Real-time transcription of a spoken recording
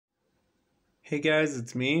Hey guys,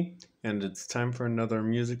 it's me, and it's time for another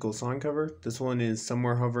musical song cover. This one is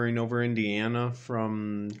Somewhere Hovering Over Indiana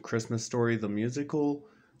from Christmas Story the Musical,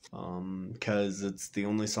 because it's the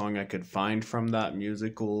only song I could find from that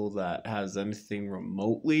musical that has anything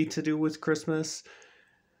remotely to do with Christmas,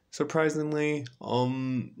 surprisingly.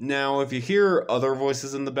 Now if you hear other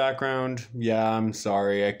voices in the background, yeah, I'm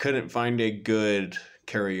sorry, I couldn't find a good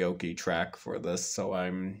karaoke track for this, so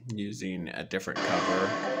I'm using a different cover.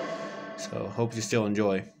 So, hope you still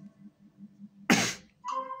enjoy.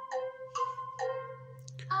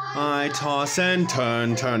 I toss and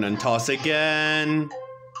turn and toss again.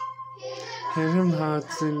 Hear him hot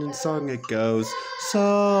singing song it goes.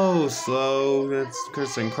 So slow, it's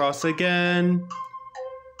criss and cross again.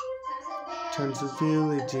 Turns to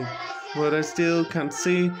really deep, what I still can't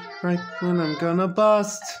see, right when I'm gonna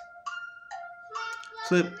bust.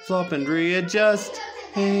 Flip, flop and readjust.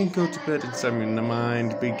 Hey, go to bed and suddenly the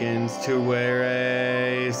mind begins to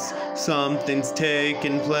race. Something's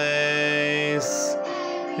taking place.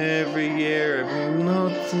 Every year, every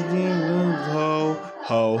note's a deal. Ho,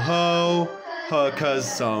 ho, ho. Cause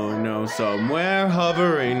somewhere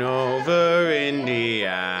hovering over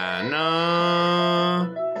Indiana.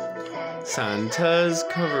 Santa's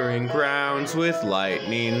covering grounds with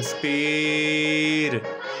lightning speed.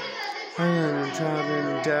 I'm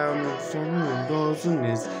traveling down the sun goes and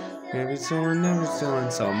is maybe someone never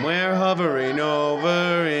selling somewhere hovering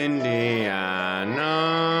over Indiana.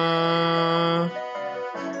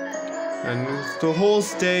 And the whole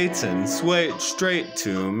state and sway straight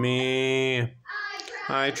to me.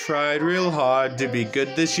 I tried real hard to be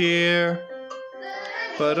good this year,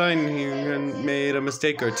 but I made a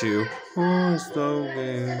mistake or two. Oh,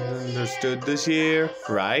 slowly understood this year,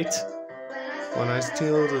 right? When I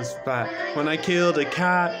killed a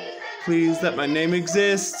cat, please let my name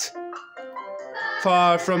exist.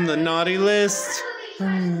 Far from the naughty list.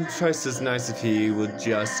 Twice as nice if he would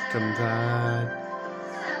just come back.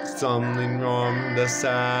 Something from the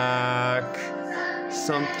sack.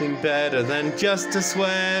 Something better than just a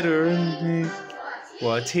sweater and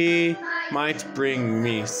what he might bring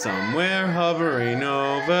me somewhere hovering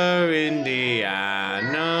over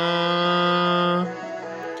Indiana.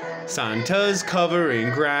 Santa's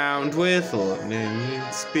covering ground with lightning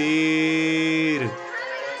speed.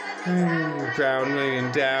 Ground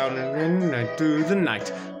laying down and night through the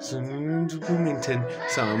night. To Bloomington,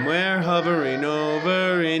 somewhere hovering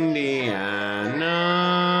over Indiana.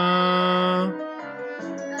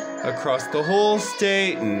 Across the whole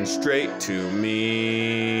state and straight to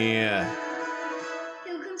me. You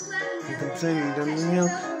can sing down the hill,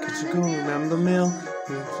 cause you're going around the mill.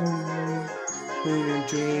 Making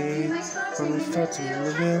dreams, when we start to in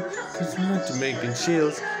the mill, cause we're not to making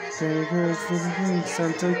shields. Fairy birds for the wings,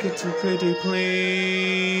 Santa get you pretty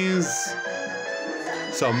please.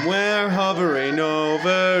 Somewhere hovering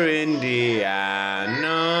over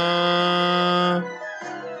Indiana.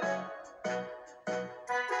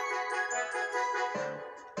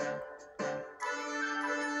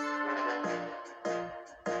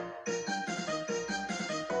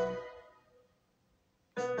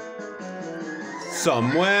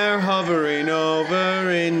 Somewhere hovering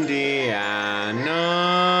over Indiana.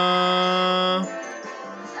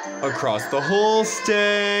 Across the whole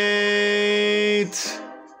state.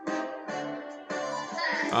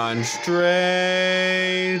 On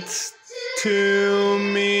straight to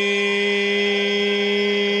me.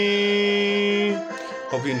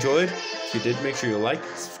 Hope you enjoyed. If you did, make sure you like,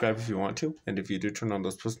 subscribe if you want to, and if you do, turn on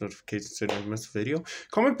those post notifications so you don't miss a video.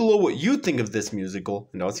 Comment below what you think of this musical,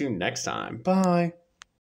 and I'll see you next time. Bye!